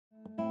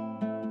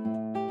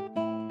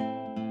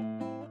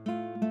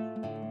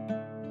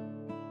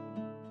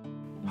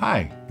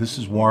Hi, this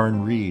is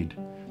Warren Reid.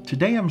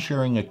 Today I'm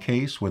sharing a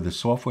case where the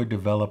software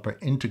developer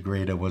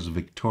integrator was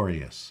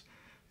victorious.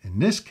 In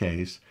this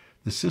case,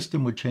 the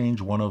system would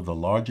change one of the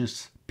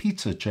largest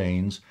pizza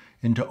chains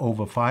into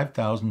over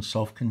 5,000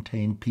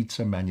 self-contained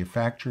pizza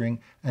manufacturing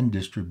and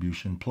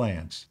distribution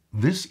plants.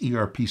 This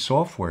ERP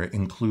software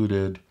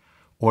included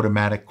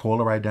automatic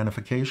caller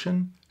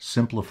identification,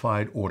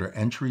 simplified order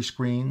entry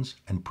screens,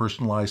 and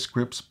personalized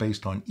scripts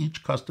based on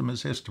each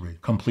customer's history,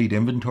 complete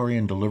inventory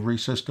and delivery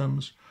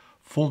systems,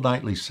 full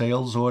nightly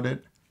sales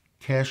audit,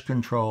 cash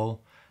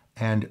control,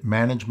 and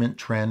management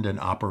trend and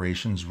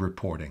operations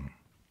reporting.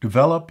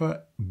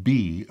 Developer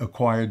B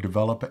acquired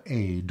developer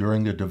A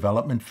during the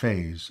development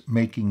phase,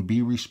 making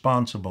B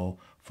responsible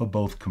for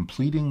both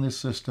completing the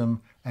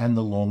system and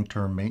the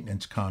long-term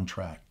maintenance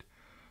contract.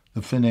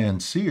 The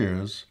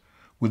financiers,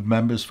 with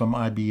members from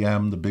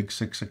IBM, the Big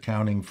Six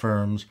accounting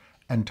firms,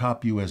 and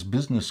top U.S.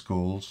 business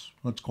schools,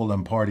 let's call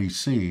them Party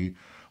C,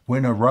 were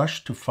in a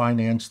rush to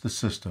finance the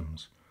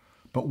systems.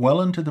 But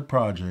well into the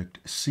project,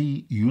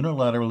 C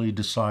unilaterally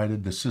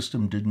decided the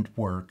system didn't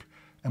work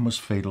and was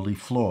fatally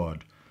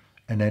flawed,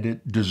 and that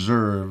it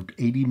deserved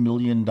 $80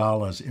 million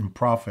in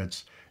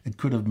profits it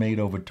could have made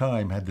over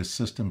time had the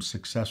system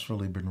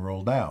successfully been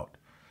rolled out.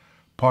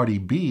 Party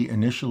B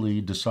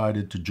initially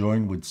decided to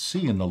join with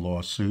C in the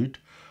lawsuit,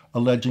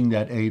 alleging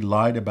that A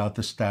lied about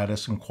the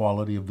status and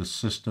quality of the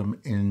system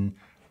in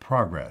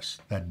progress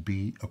that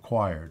B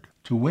acquired.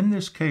 To win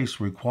this case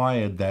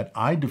required that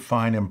I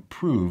define and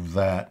prove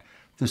that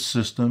the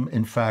system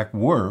in fact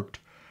worked,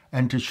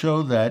 and to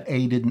show that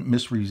A didn't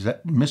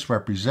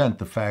misrepresent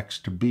the facts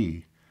to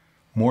B.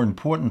 More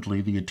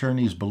importantly, the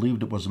attorneys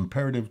believed it was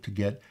imperative to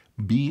get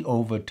B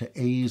over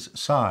to A's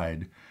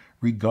side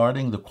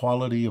regarding the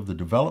quality of the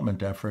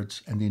development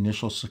efforts and the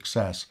initial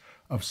success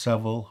of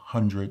several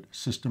hundred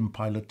system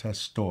pilot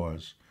test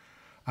stores.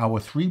 Our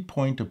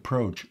three-point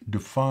approach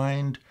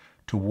defined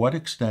to what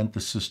extent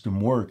the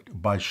system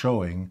worked by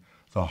showing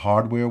the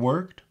hardware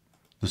worked,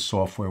 the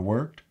software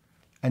worked,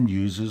 and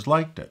users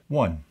liked it.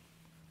 1.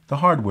 The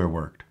hardware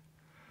worked.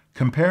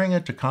 Comparing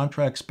it to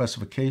contract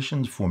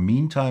specifications for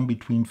mean time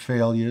between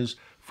failures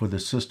for the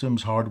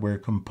system's hardware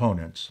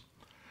components.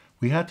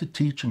 We had to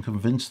teach and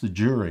convince the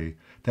jury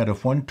that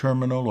if one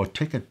terminal or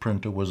ticket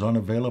printer was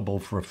unavailable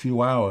for a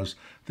few hours,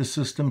 the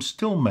system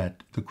still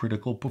met the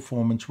critical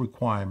performance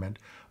requirement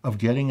of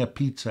getting a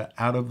pizza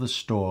out of the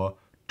store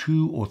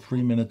 2 or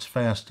 3 minutes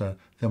faster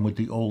than with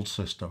the old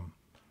system.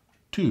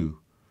 2.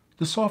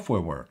 The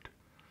software worked.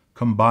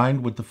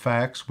 Combined with the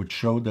facts which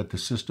showed that the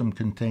system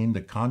contained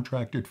the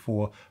contracted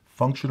for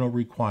functional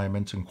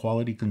requirements and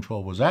quality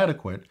control was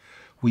adequate,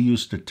 we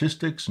used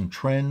statistics and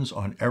trends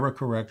on error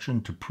correction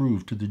to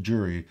prove to the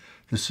jury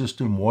the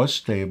system was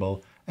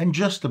stable and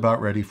just about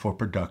ready for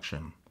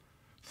production.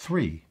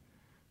 3.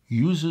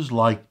 Users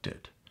liked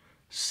it.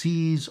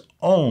 C's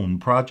own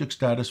project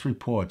status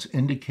reports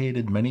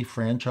indicated many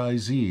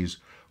franchisees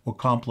were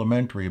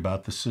complimentary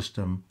about the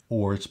system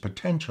or its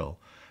potential,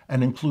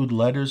 and include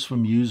letters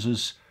from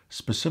users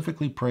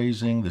specifically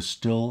praising the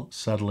still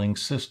settling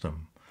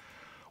system.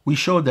 We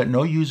showed that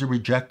no user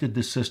rejected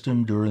the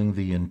system during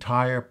the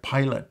entire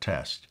pilot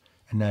test,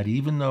 and that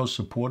even though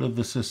support of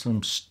the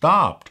system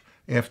stopped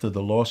after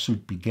the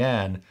lawsuit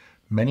began,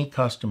 many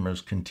customers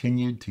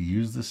continued to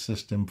use the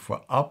system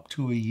for up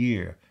to a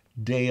year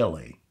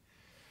daily.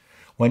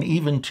 When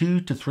even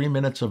 2 to 3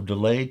 minutes of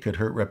delay could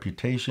hurt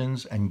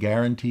reputations and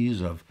guarantees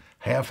of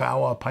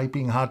half-hour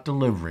piping hot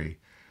delivery,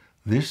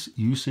 this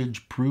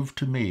usage proved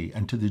to me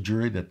and to the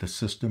jury that the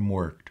system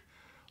worked.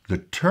 The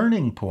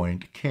turning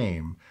point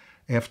came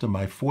after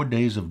my 4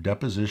 days of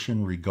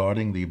deposition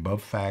regarding the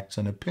above facts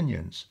and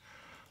opinions.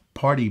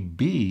 Party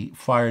B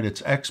fired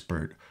its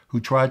expert, who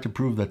tried to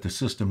prove that the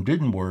system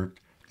didn't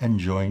work, and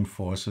joined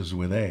forces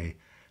with A.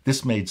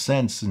 This made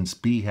sense since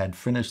B had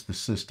finished the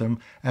system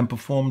and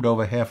performed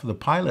over half of the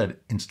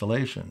pilot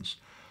installations.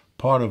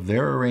 Part of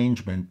their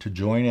arrangement to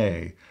join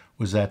A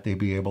was that they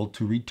be able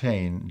to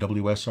retain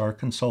WSR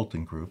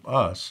Consulting Group,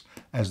 us,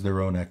 as their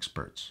own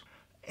experts.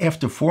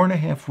 After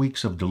 4.5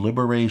 weeks of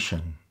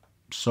deliberation,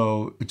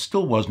 so it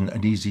still wasn't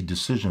an easy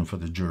decision for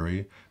the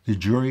jury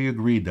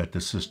agreed that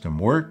the system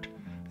worked,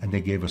 and they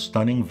gave a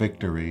stunning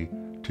victory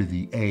to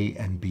the A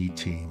and B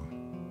team.